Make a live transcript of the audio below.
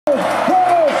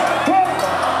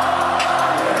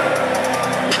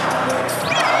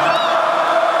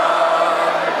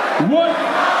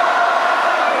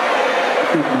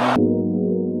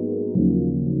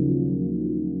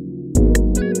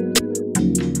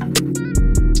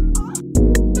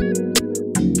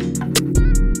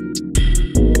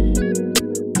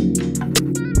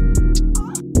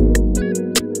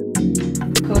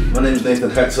Nathan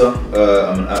Hector.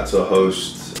 I'm an actor,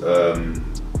 host, A&R,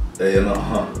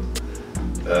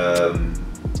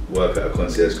 work at a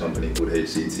concierge company called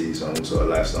HCT, so I'm also a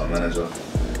lifestyle manager.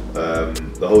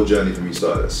 The whole journey for me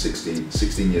started at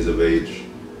 16 years of age.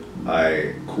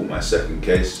 I caught my second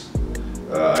case.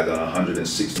 I'd done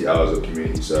 160 hours of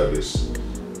community service,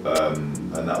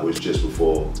 and that was just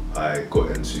before I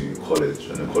got into college.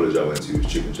 And the college I went to was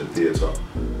Chippenham Theatre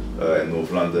in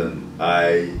North London.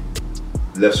 I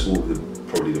left school with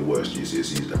probably the worst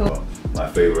GCSEs ever. My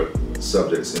favourite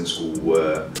subjects in school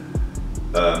were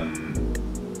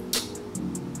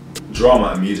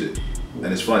drama and music. And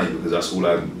it's funny because that's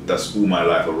all my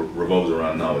life revolves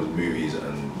around now, is movies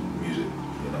and music,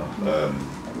 you know.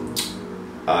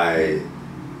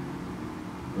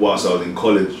 Whilst I was in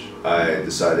college, I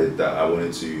decided that I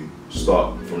wanted to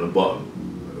start from the bottom.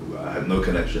 I had no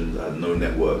connections, I had no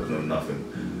network, no nothing.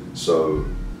 So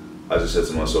I just said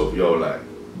to myself, yo, like,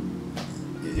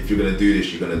 if you're gonna do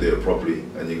this, you're gonna do it properly,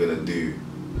 and you're gonna do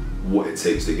what it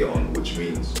takes to get on, which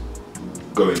means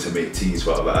going to make teas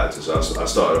for other actors. So I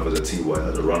started off as a tea boy,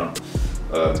 as a runner.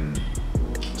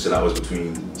 So that was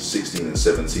between 16 and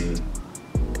 17.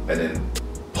 And then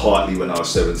partly when I was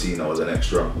 17, I was an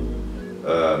extra.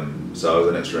 So I was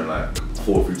an extra in like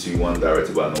 4321,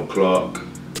 directed by Noel Clarke.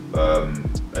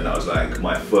 And that was like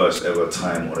my first ever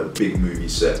time on a big movie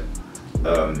set.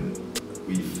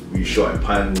 We shot in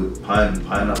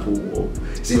Pineapple, or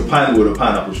it's either Pinewood or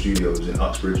Pineapple Studios in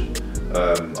Uxbridge.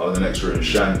 I was an extra in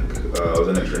Shank, I was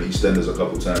an extra in EastEnders a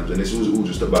couple times, and this was all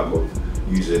just the back of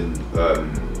using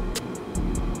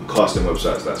casting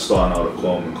websites like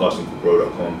starnow.com and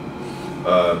castingforbro.com.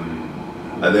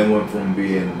 I then went from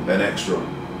being an extra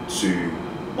to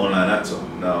online actor.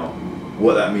 Now,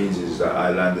 what that means is that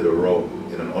I landed a role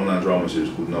in an online drama series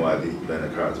called No ID, playing a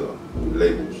character called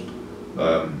Labels.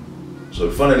 So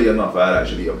funnily enough, I had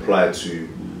actually applied to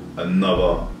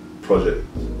another project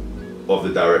of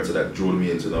the director that drew me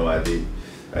into No ID,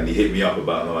 and he hit me up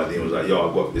about No ID and was like, yo,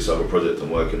 I've got this other project I'm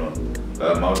working on.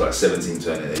 I was like 17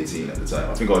 turning 18 at the time.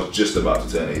 I think I was just about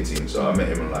to turn 18, so I met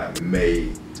him in like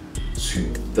May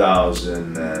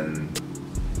 2009.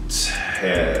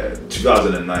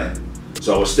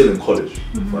 So I was still in college,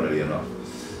 funnily enough.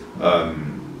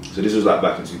 So this was like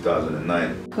back in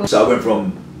 2009. Cool. So I went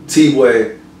from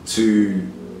T-boy to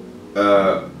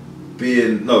I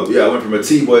went from a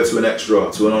T-boy to an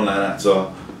extra to an online actor.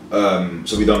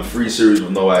 So we done 3 series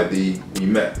with No ID. We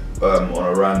met on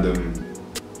a random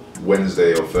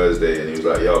Wednesday or Thursday, and he was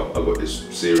like, yo, I got this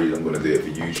series, I'm gonna do it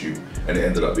for YouTube. And it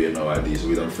ended up being No ID. So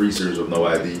we done 3 series of No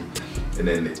ID. And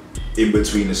then in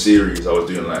between the series, I was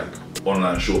doing like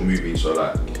online short movies, so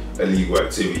like Illegal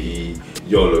Activity,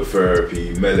 YOLO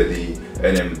Therapy, Melody,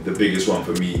 and then the biggest one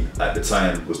for me at the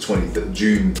time was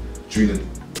June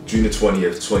the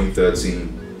 20th,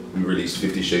 2013, we released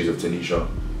 50 Shades of Tanisha,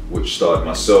 which starred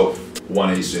myself, One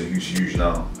Asen, who's huge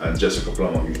now, and Jessica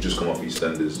Plummer, who's just come off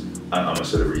EastEnders, and I'm a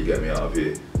Celebrity, Get Me Out of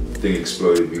Here. Thing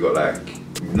exploded. We've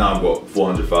now got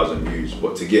 400,000 views,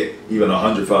 but to get even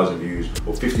 100,000 views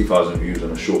or 50,000 views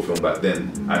on a short film back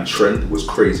then, and trend, was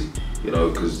crazy, you know,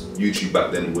 because YouTube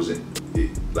back then wasn't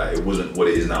what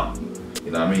it is now.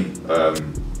 You know what I mean?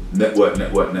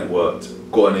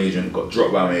 Networked, got an agent, got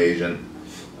dropped by my agent,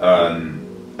 and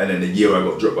then the year I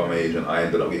got dropped by my agent, I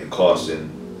ended up getting cast in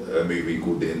a movie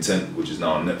called The Intent, which is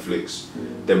now on Netflix.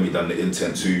 Then we done The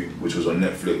Intent 2, which was on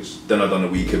Netflix. Then I done a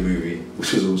Weekend movie,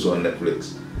 which was also on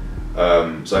Netflix.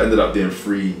 So I ended up doing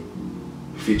 3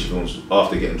 feature films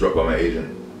after getting dropped by my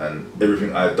agent, and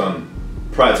everything I had done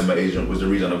prior to my agent was the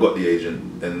reason I got the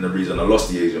agent, and the reason I lost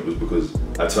the agent was because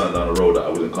I turned down a role that I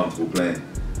wasn't comfortable playing.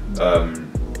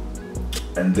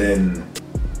 And then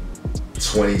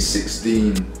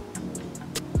 2016,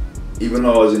 even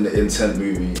though I was in the Intent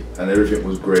movie and everything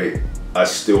was great, I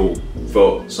still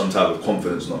felt some type of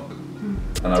confidence knock.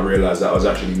 And I realized that I was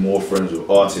actually more friends with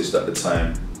artists at the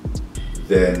time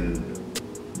than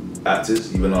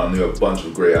actors, even though I knew a bunch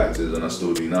of great actors, and I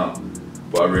still do now.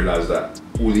 But I realized that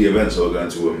all the events I was going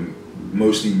to were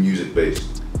mostly music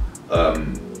based.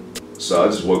 So I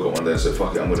just woke up one day and said,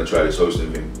 fuck it, I'm gonna try this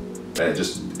hosting thing. And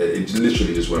it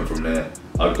literally just went from there.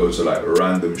 I'd go to like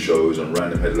random shows and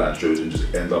random headline shows and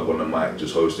just end up on the mic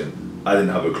just hosting. I didn't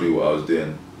have a clue what I was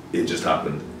doing. It just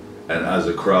happened. And as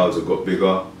the crowds have got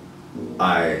bigger,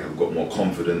 I have got more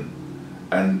confident.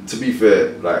 And to be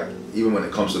fair, like, even when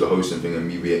it comes to the hosting thing and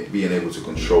me being able to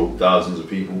control thousands of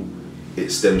people, it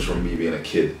stems from me being a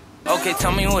kid. Okay,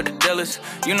 tell me what to do. illest.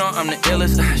 You know I'm the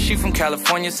illest. She from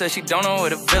California, says she don't know where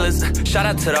the feel is. Shout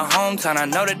out to the hometown, I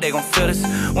know that they gon' feel this.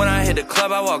 When I hit the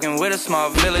club, I walk in with a small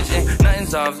village, and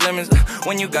nothing's off limits.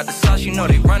 When you got the sauce, you know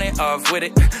they run it off with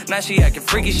it. Now she acting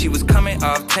freaky, she was coming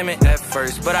off timid at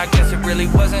first, but I guess it really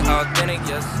wasn't authentic,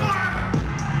 yes sir.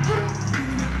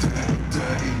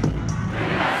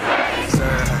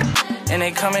 And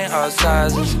they come in all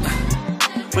sizes.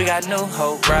 We got new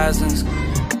horizons.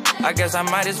 I guess I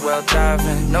might as well dive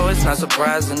in. No, it's not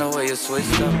surprising the way you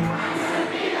switched up.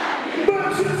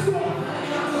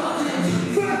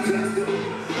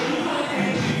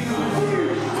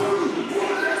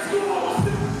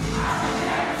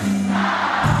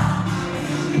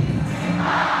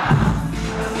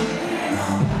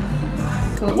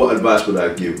 Cool. What advice would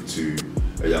I give to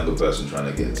a younger person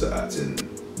trying to get into acting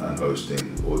and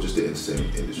hosting, or just the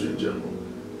entertainment industry in general?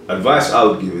 Advice I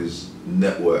would give is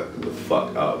network the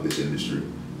fuck out of this industry,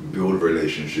 build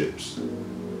relationships,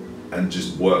 and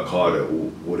just work hard at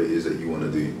what it is that you want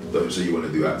to do. Don't say you want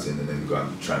to do acting and then go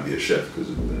and try and be a chef, because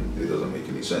it doesn't make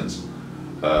any sense.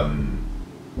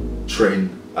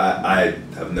 Train. I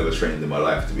have never trained in my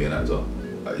life to be an actor.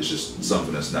 It's just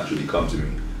something that's naturally come to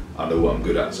me. I know what I'm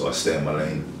good at, so I stay in my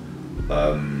lane.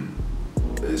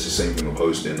 It's the same thing with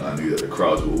hosting. I knew that the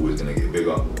crowds were always going to get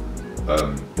bigger,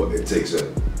 but it takes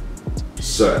a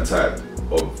certain type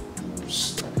of,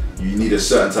 you need a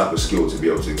certain type of skill to be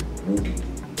able to walk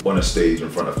on a stage in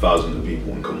front of thousands of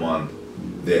people and command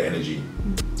their energy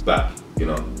back, you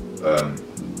know.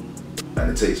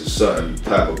 And it takes a certain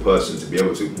type of person to be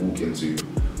able to walk into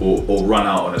or run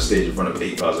out on a stage in front of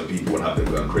 8,000 people and have them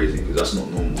going crazy, because that's not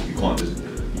normal. You can't just,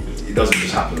 it doesn't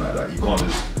just happen like that. You can't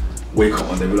just wake up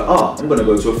one day and be like, I'm gonna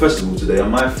go to a festival today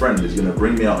and my friend is gonna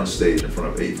bring me out on stage in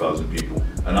front of 8,000 people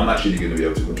and I'm actually gonna be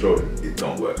able to control it. It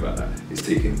don't work like that. It's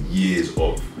taken years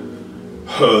of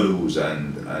hurdles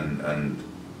and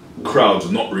crowds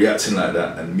not reacting like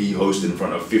that, and me hosting in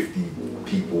front of 50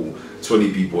 people,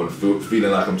 20 people, and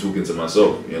feeling like I'm talking to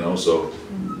myself, you know. So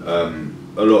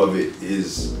a lot of it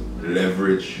is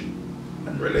leverage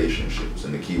and relationships,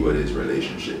 and the key word is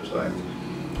relationships. Like,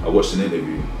 I watched an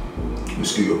interview with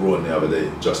Scooter Braun the other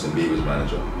day, Justin Bieber's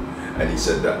manager, and he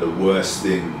said that the worst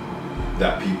thing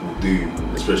that people do,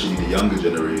 especially the younger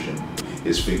generation,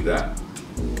 is think that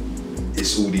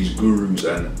it's all these gurus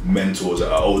and mentors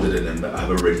that are older than them that have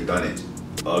already done it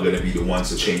are going to be the ones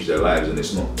to change their lives, and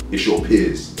it's not. It's your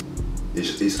peers.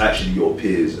 It's actually your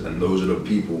peers, and those are the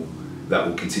people that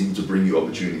will continue to bring you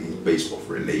opportunities based off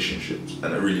relationships.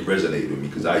 And it really resonated with me,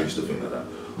 because I used to think like that.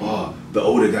 The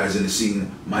older guys in the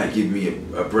scene might give me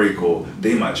a break, or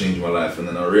they might change my life. And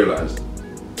then I realized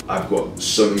I've got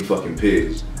so many fucking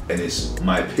peers, and it's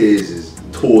my peers'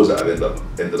 tours that I've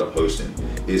ended up hosting.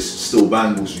 It's Still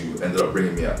Bangles who ended up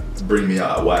bringing me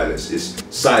out at Wireless. It's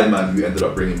Sideman who ended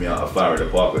up bringing me out at Fire in the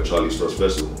Park at Charlie Stross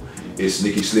Festival. It's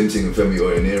Nicky Slimting and Femi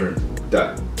Oyeniran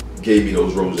that gave me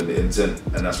those roles in the intent,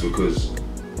 and that's because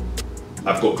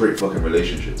I've got great fucking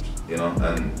relationships, you know.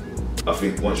 And I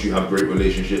think once you have great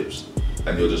relationships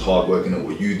and you're just hard working at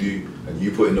what you do and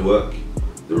you put in the work,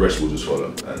 the rest will just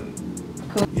follow. And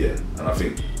cool. Yeah, and I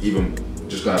think even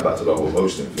just going back to the whole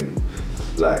hosting thing,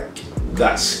 like,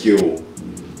 that skill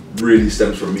really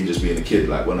stems from me just being a kid.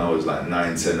 Like, when I was like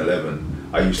 9, 10, 11,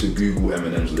 I used to Google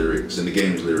Eminem's lyrics and The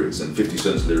Game's lyrics and 50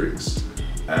 Cent's lyrics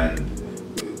and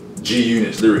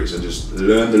G-Unit's lyrics, and just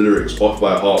learn the lyrics off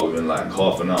by heart within like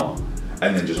half an hour,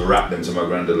 and then just rap them to my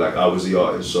granddad like I was the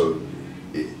artist. So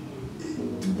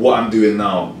what I'm doing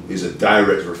now is a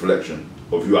direct reflection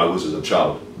of who I was as a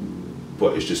child,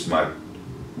 but it's just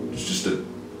the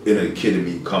inner kid in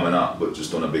me coming out, but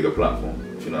just on a bigger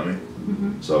platform, if you know what I mean.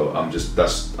 Mm-hmm. So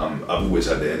I've always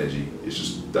had the energy. It's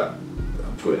just that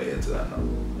I'm putting it into that now.